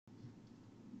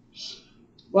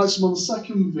Right, so I'm on the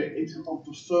second vid of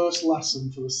the first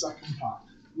lesson for the second pack.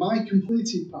 My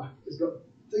completed pack has got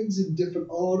things in different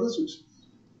orders, which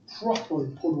properly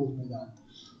puddled me then.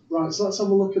 Right, so let's have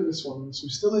a look at this one. So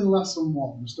we're still in lesson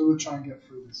 1. We're still going to try and get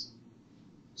through this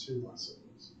in 2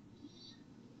 lessons.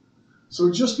 So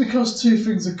just because 2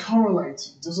 things are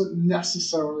correlated doesn't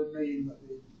necessarily mean that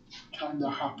they kind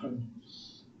of happen.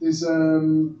 There's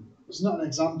not an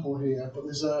example here, but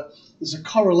there's a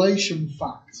correlation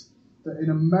fact that in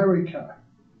America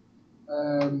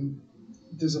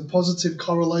there's a positive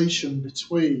correlation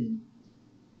between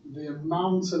the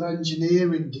amount of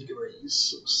engineering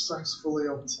degrees successfully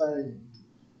obtained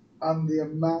and the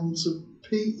amount of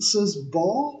pizzas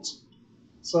bought.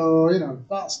 So, you know,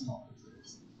 that's not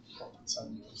proper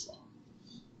tenure, is that?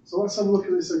 So let's have a look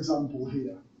at this example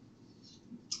here.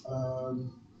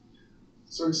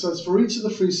 So it says, for each of the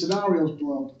 3 scenarios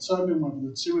below, determine whether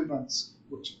the 2 events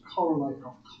which correlate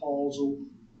have causal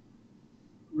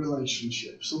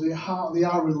relationship. So they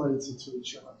are related to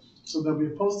each other. So there'll be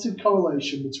a positive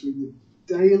correlation between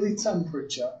the daily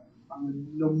temperature and the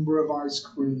number of ice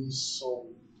creams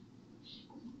sold.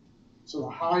 So the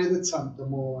higher the temp, the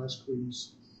more ice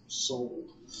creams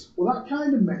sold. Well, that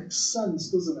kind of makes sense,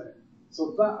 doesn't it?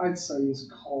 So that, I'd say,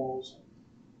 is causal.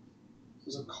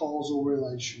 There's a causal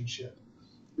relationship.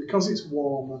 Because it's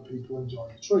warmer, people enjoy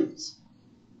the treats.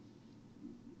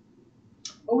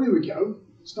 Oh, here we go.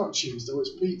 It's not cheese though,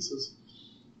 it's pizzas.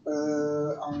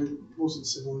 I wasn't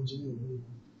civil engineering either.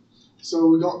 So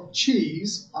we got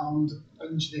cheese and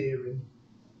engineering.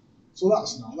 So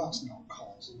that's not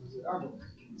causal, is it? I don't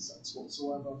make any sense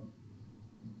whatsoever.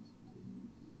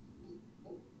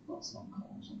 That's not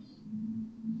causal.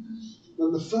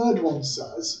 Then the third one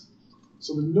says,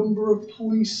 so the number of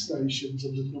police stations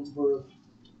and the number of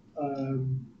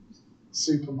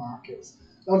supermarkets.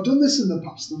 Now, I've done this in the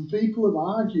past, and people have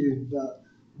argued that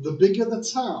the bigger the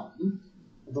town,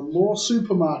 the more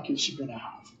supermarkets you're going to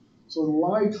have. So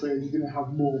likely you're going to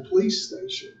have more police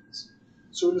stations.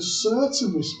 So in a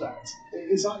certain respect, it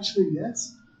is actually,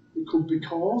 yes, it could be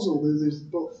causal.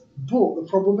 But the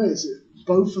problem is,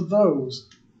 both of those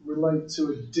relate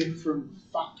to a different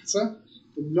factor.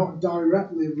 They're not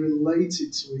directly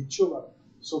related to each other.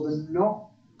 So they're not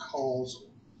causal.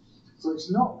 So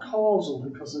it's not causal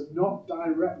because they're not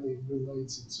directly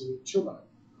related to each other.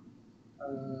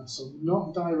 So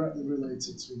not directly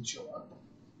related to each other.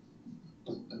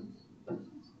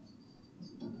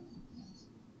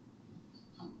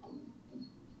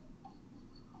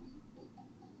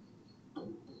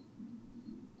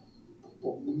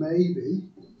 But maybe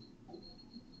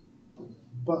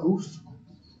both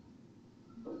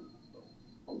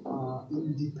are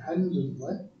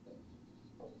independently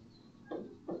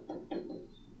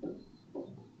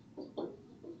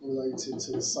related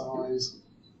to the size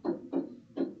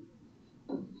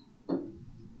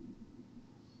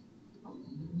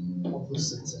of the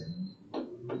city. There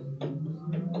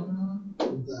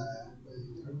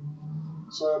you go.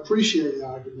 So I appreciate the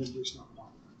argument, but it's not that.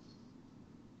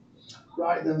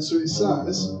 Right then, so it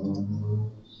says,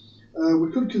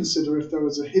 we could consider if there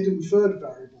was a hidden third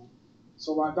variable,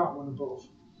 so like that one above.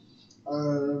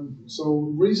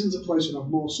 So reasons a place would have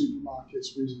more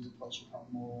supermarkets, reasons a place would have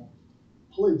more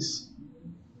police.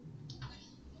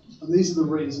 And these are the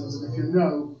reasons, and if you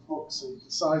know, obviously, the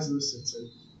size of the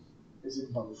city is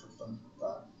in both of them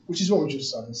there, which is what we just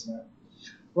said, isn't it?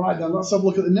 Right then, let's have a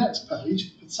look at the next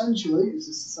page. Potentially, is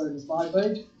this the same as my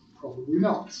page? Probably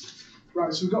not.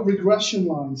 Right, so we've got regression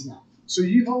lines now. So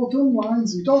you've all done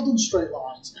lines, you've all done straight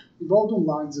lines, you've all done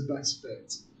lines of best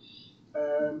fit.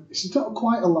 It's not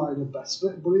quite a line of best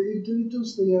fit, but it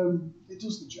does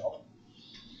the job.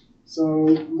 So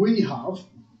we have,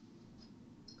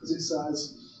 as it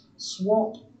says,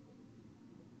 swap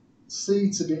C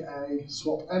to be A,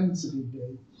 swap M to be B,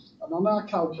 and on our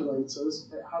calculators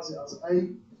it has it as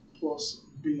A plus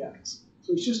BX.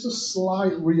 So it's just a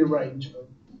slight rearrangement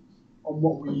on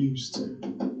what we used to.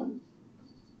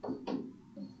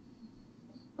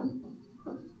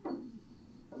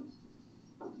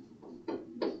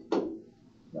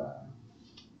 There.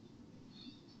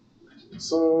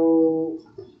 So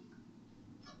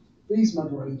these are my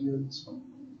gradients,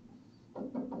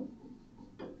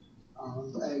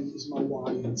 and A is my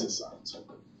y-intercept.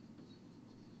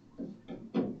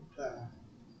 There.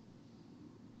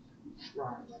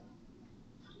 Right.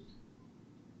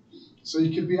 So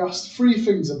you could be asked 3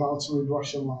 things about a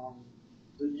regression line.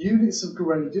 The units of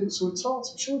gradient, so I'm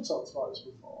sure we talked about this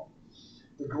before.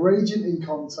 The gradient in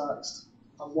context,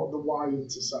 and what the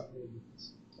y-intercept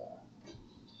means. There.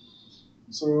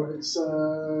 So it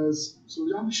says, so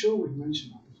I'm sure we've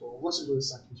mentioned that before. Let's go to the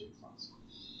second year class.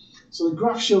 So the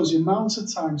graph shows the amount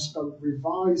of time spent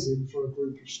revising for a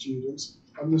group of students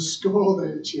and the score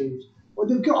they achieved. Well,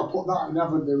 they've got to put that in,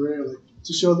 haven't they, really,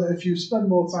 to show that if you spend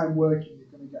more time working,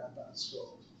 you're going to get a better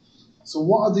score. So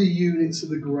what are the units of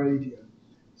the gradient?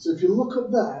 So if you look up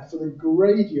there, for the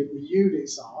gradient, the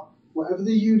units are whatever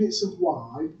the units of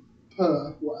y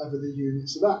per whatever the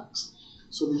units of x.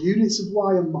 So the units of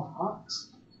y are marks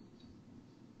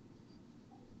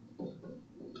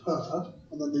per,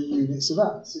 and then the units of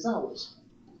x is hours.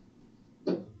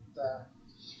 There.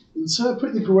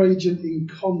 Interpret the gradient in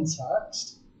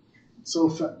context. So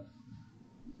for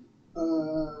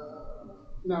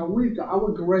now we've got our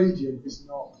gradient is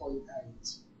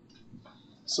 0.8.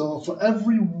 So for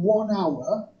every 1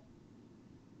 hour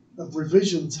of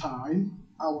revision time,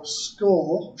 our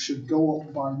score should go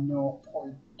up by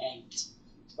 0.8.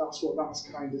 That's what that's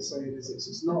kind of saying, is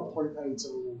it's 0.8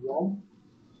 over 1.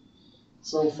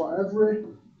 So for every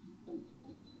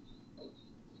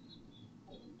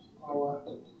hour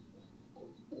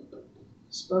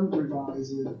spent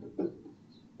revising,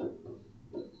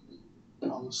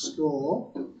 our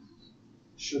score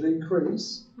should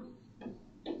increase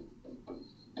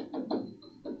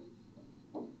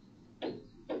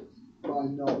by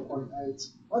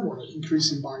 0.8. I'd want it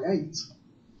increasing by 8.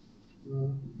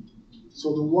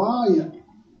 So the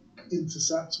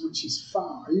y-intercept, which is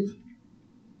 5,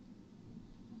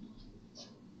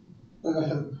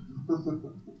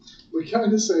 we're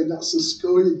kind of saying that's the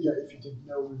score you'd get if you did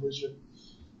no revision.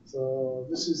 So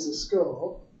this is the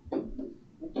score.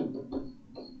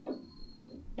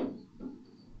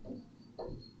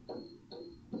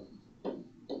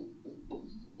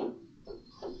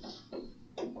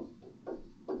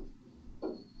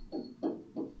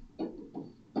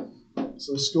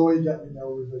 So the score you get with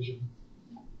no revision.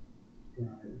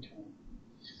 Right, okay.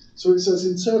 So it says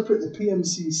interpret the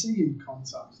PMCC in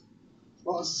context.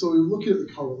 Well, so we're looking at the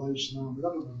correlation, aren't we?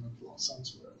 That doesn't make a lot of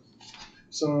sense for it.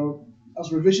 So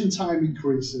as revision time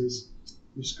increases,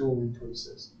 your score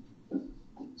increases.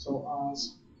 So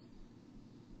as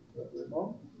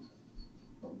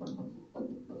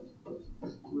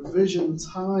revision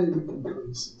time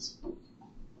increases,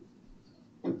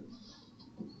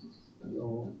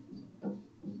 your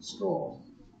score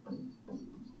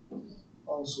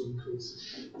also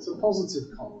increases. It's a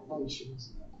positive correlation,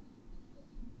 isn't it?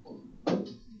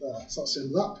 There, so that's the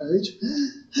end of that page.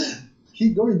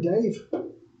 Keep going, Dave.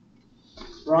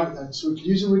 Right then, so we can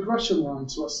use a regression line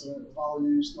to estimate the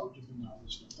values, not give the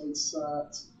knowledge of the data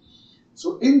set.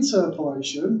 So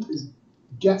interpolation is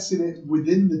guessing it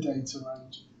within the data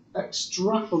range.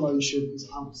 Extrapolation is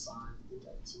outside the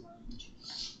data range.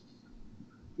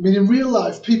 I mean, in real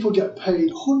life, people get paid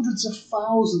hundreds of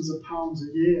thousands of pounds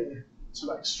a year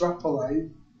to extrapolate,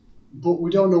 but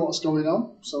we don't know what's going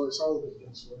on, so it's all a bit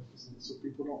guesswork, isn't it? So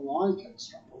people don't like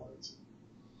extrapolating.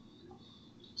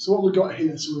 So what we've got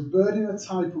here, so we're burning a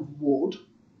type of wood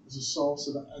as a source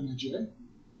of energy,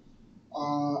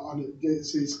 and it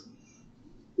gets its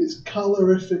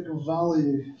calorific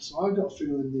value. So I've got a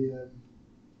feeling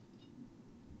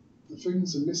the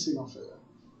things are missing off here.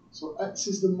 So X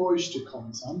is the moisture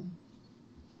content.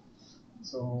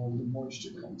 So the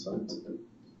moisture content.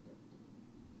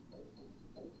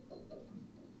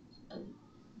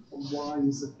 And Y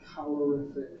is the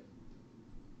calorific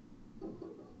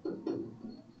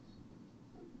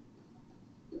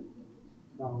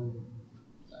value.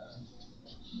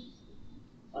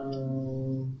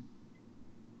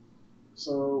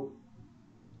 So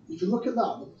if you look at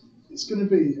that, it's going to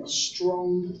be a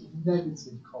strong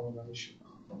negative correlation.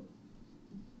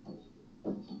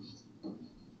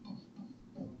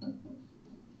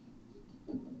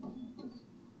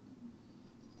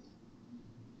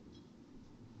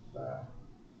 There.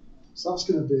 So that's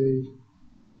going to be,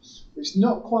 it's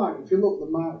not quite, if you look, the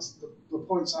marks, the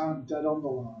points aren't dead on the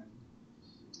line.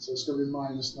 So it's going to be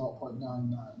minus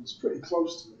 0.99. It's pretty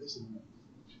close to it, isn't it?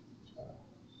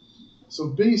 So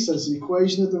B says the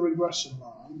equation of the regression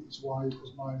line is y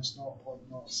equals minus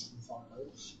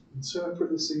 0.075.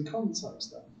 Interpret this in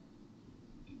context then.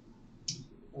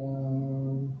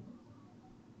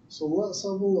 So let's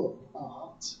have a look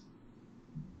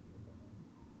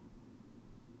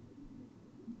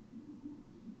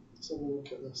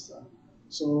at this then.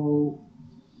 So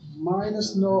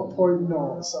minus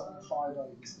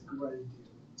 0.0758 is the gradient.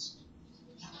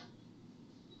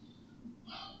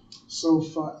 So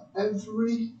for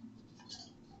every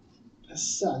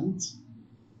percent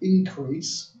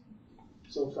increase,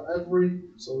 so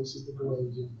this is the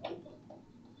gradient.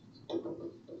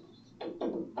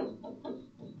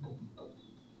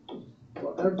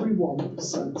 For every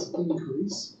 1%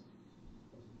 increase,